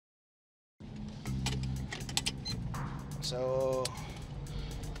So,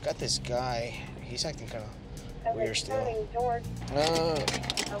 got this guy. He's acting kind of weird still.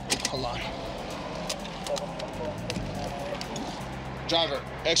 Hold on. Driver,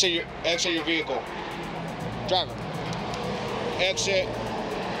 exit your vehicle. Driver, exit.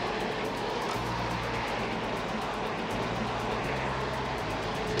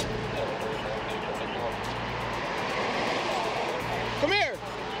 Come here.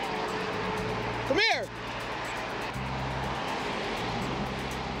 Come here.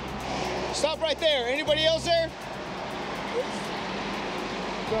 Stop right there. Anybody else there?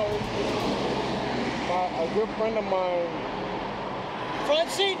 A good friend of mine. Front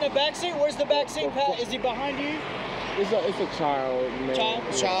seat and the back seat? Where's the back seat, Pat? Is he behind you? It's a child, man.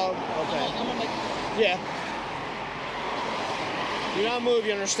 Child? Okay. I'm gonna make... Yeah. Do not move,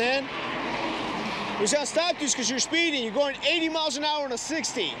 you understand? We gotta stop this because you're speeding. You're going 80 miles an hour on a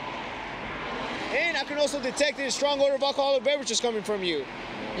 60. And I can also detect a strong odor of alcoholic beverages coming from you.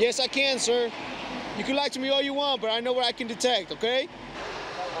 Yes, I can, sir. You can lie to me all you want, but I know what I can detect, okay?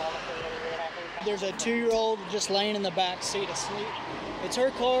 There's a 2-year-old just laying in the back seat asleep. It's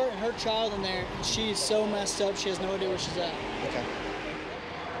her car and her child in there, and she's so messed up, she has no idea where she's at. Okay.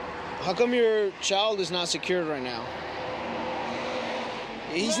 How come your child is not secured right now?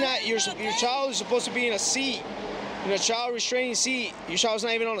 He's not, your child is supposed to be in a seat, in a child restraining seat. Your child's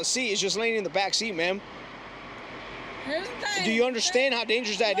not even on a seat, it's just laying in the back seat, ma'am. Here's the thing. Do you understand how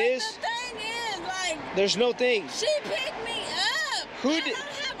dangerous that is? The thing is, like... There's no thing. She picked me up.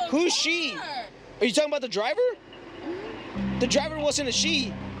 Who's she? Are you talking about the driver? The driver wasn't a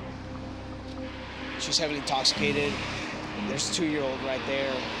she. She's heavily intoxicated. There's a 2-year-old right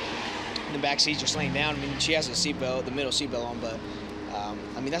there in the back seat just laying down. I mean, she has a seatbelt, the middle seatbelt on, but I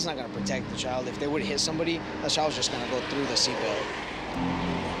mean, that's not gonna protect the child. If they would hit somebody, that child's just gonna go through the seatbelt.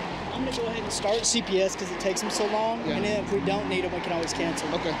 I'm gonna go ahead and start CPS because it takes them so long, yeah. And then if we don't need them, we can always cancel.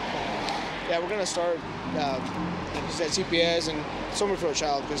 Okay. Yeah, we're gonna start, like you said, CPS and somewhere for a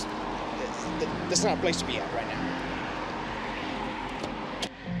child because that's not a place to be at right now.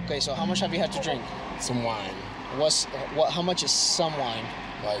 Okay, so how much have you had to drink? Some wine. How much is some wine?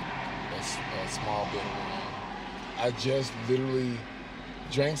 Like a small bit of wine. I just literally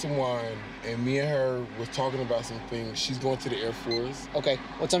drank some wine, and me and her was talking about some things. She's going to the Air Force. Okay,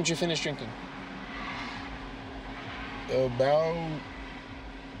 what time did you finish drinking? About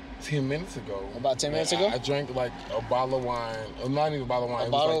 10 minutes ago. About 10 minutes ago? I drank like a bottle of wine. Not even a bottle of wine. A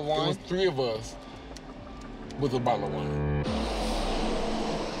bottle of wine? It was 3 of us with a bottle of wine.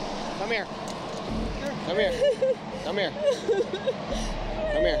 Come here. Come here. Come here.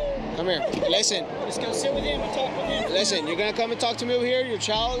 Come here. Come here. Listen. Just go sit with him and talk with him. Listen, you're gonna come and talk to me over here. Your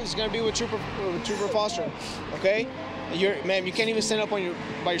child is gonna be with Trooper Foster. Okay? Ma'am, you can't even stand up by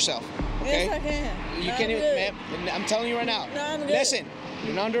yourself. Okay? Yes, I can. You can't even, ma'am. I'm telling you right now. No, I'm good. Listen,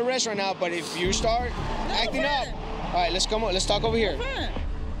 you're not under arrest right now, but if you start acting up, all right, let's come on. Let's talk over here.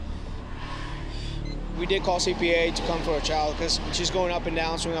 We did call CPA to come for a child because she's going up and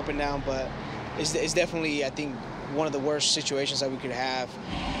down, swinging up and down, but it's definitely, I think, one of the worst situations that we could have.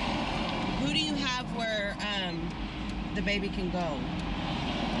 Who do you have where the baby can go?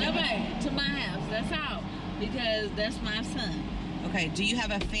 Nobody. To my house. That's all. Because that's my son. Okay. Do you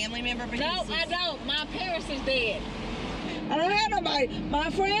have a family member? No, I don't. My parents is dead. I don't have nobody. My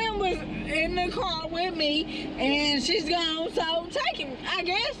friend was in the car with me, and she's gone, so take him, I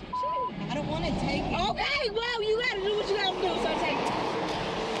guess. I don't want to take him. Okay, well, you got to do what you got to do, so take him.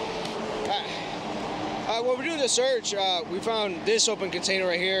 When we're doing the search, we found this open container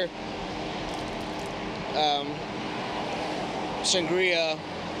right here. Sangria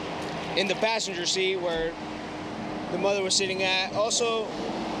in the passenger seat where the mother was sitting at. Also,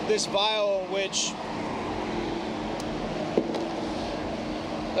 this vial, which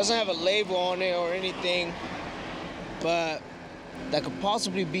doesn't have a label on it or anything, but that could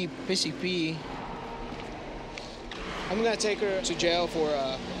possibly be PCP. I'm gonna take her to jail for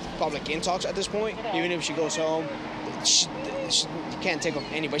public intox at this point. Even if she goes home, she can't take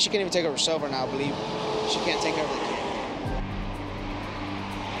anybody. She can't even take her herself right now, I believe. She can't take care of the kid.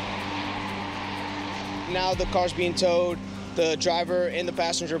 Now the car's being towed. The driver and the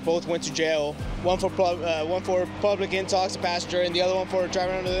passenger both went to jail. One for public intox, the passenger, and the other one for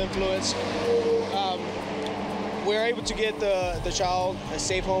driving under the influence. We're able to get the child a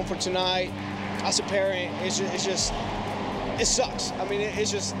safe home for tonight. As a parent, it sucks. I mean,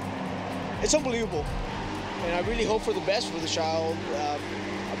 it's unbelievable. And I really hope for the best for the child.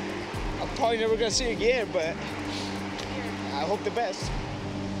 I'm probably never gonna see it again, but I hope the best.